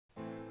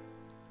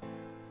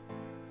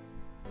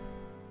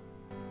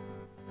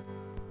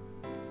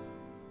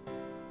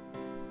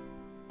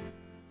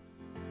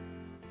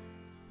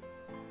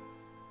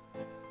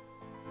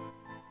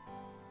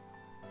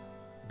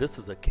this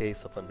is a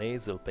case of a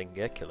nasal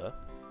pinguecula,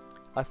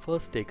 I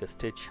first take a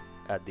stitch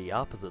at the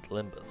opposite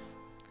limbus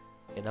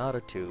in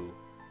order to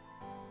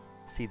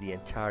see the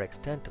entire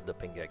extent of the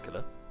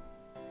pinguecula,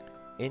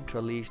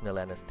 intralesional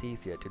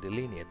anesthesia to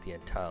delineate the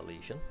entire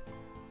lesion.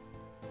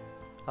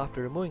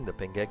 After removing the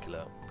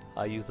pinguecula,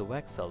 I use a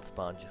wax cell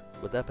sponge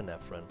with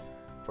epinephrine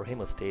for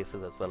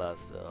hemostasis as well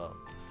as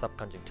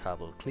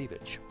subconjunctival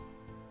cleavage.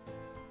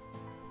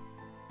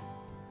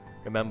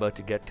 Remember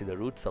to get to the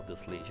roots of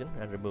this lesion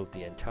and remove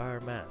the entire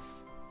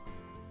mass.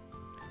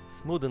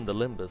 Smoothen the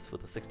limbus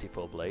with a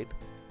 64 blade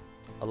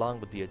along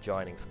with the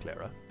adjoining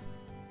sclera.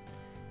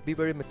 Be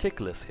very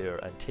meticulous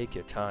here and take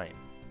your time.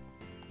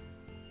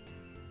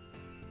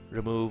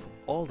 Remove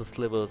all the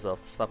slivers of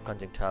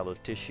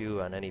subconjunctival tissue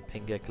and any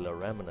pinguecular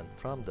remnant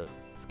from the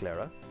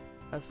sclera,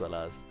 as well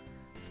as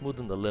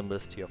smoothen the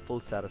limbus to your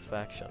full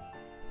satisfaction.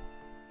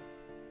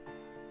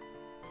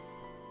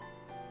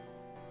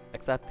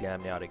 Accept the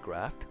amniotic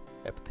graft,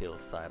 epithelial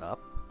side up.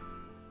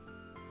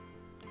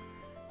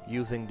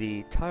 Using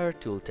the tire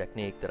tool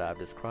technique that I've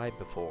described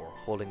before,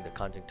 holding the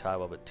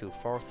conjunctiva with two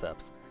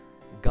forceps,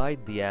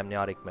 guide the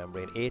amniotic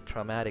membrane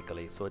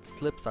atraumatically so it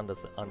slips under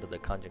the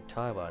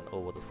conjunctiva and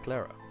over the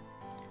sclera.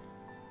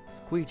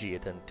 Squeegee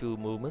it in two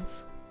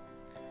movements,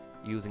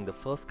 using the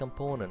first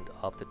component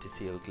of the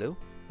TCL glue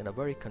in a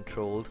very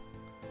controlled,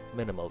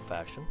 minimal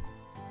fashion.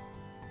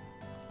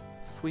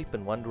 Sweep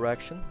in one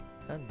direction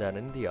and then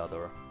in the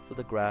other so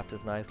the graft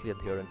is nicely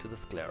adherent to the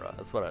sclera,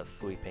 as well as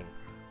sweeping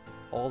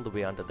all the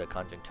way under the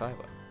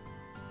conjunctiva.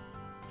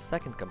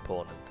 Second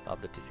component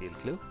of the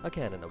TCL glue,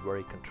 again in a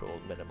very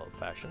controlled, minimal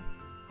fashion,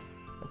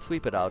 and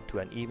sweep it out to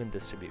an even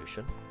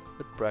distribution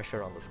with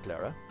pressure on the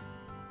sclera.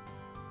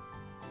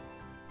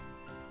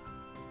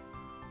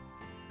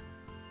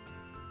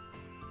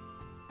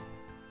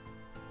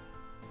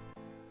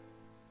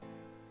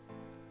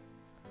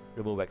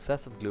 Remove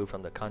excessive glue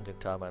from the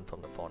conjunctiva and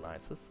from the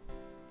fornices.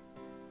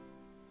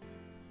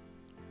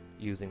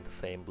 Using the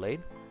same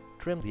blade,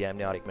 trim the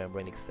amniotic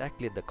membrane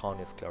exactly at the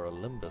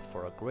corneoscleral limbus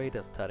for a great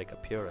aesthetic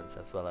appearance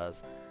as well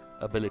as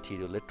ability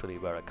to literally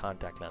wear a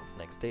contact lens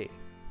next day.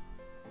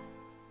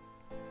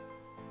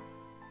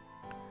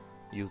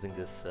 Using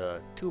this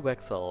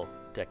 2XL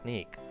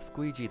technique,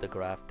 squeegee the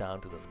graft down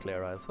to the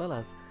sclera as well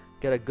as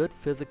get a good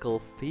physical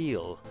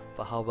feel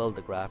for how well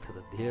the graft has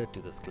adhered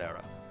to the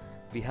sclera.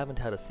 We haven't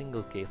had a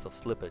single case of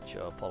slippage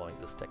following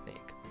this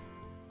technique.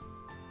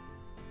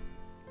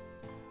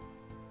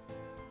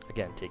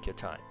 Again, take your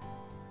time.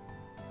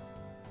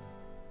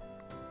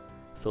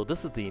 So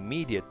this is the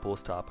immediate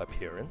post-op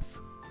appearance.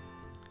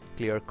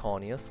 Clear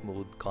cornea,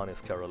 smooth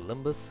corneoscleral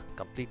limbus,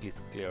 completely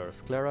clear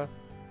sclera.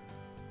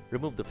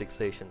 Remove the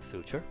fixation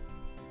suture.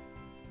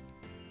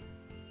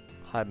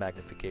 High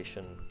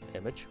magnification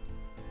image.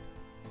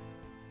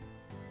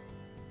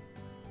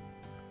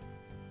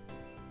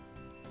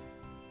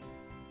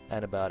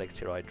 Antibiotic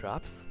steroid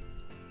drops.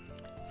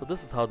 So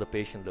this is how the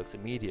patient looks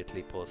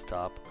immediately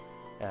post-op,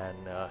 and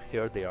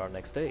here they are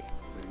next day.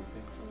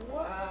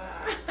 Wow!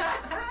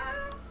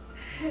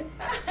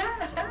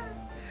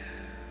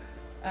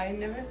 I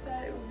never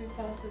thought it would be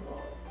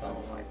possible. Oh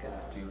my god.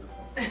 That's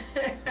beautiful.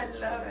 I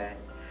love it.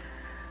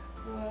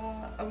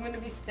 Wow. I'm going to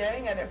be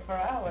staring at it for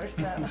hours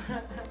now.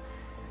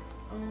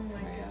 Oh my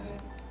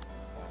god.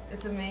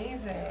 It's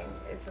amazing.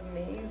 It's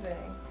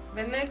amazing.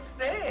 The next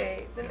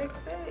day. The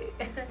next day.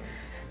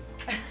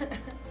 I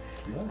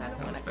don't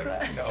want to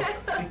cry. No.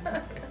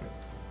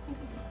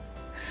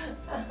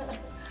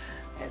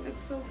 It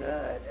looks so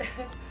good.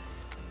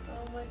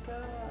 Oh my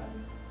god.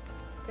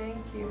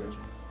 Thank you.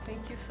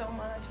 Thank you so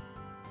much.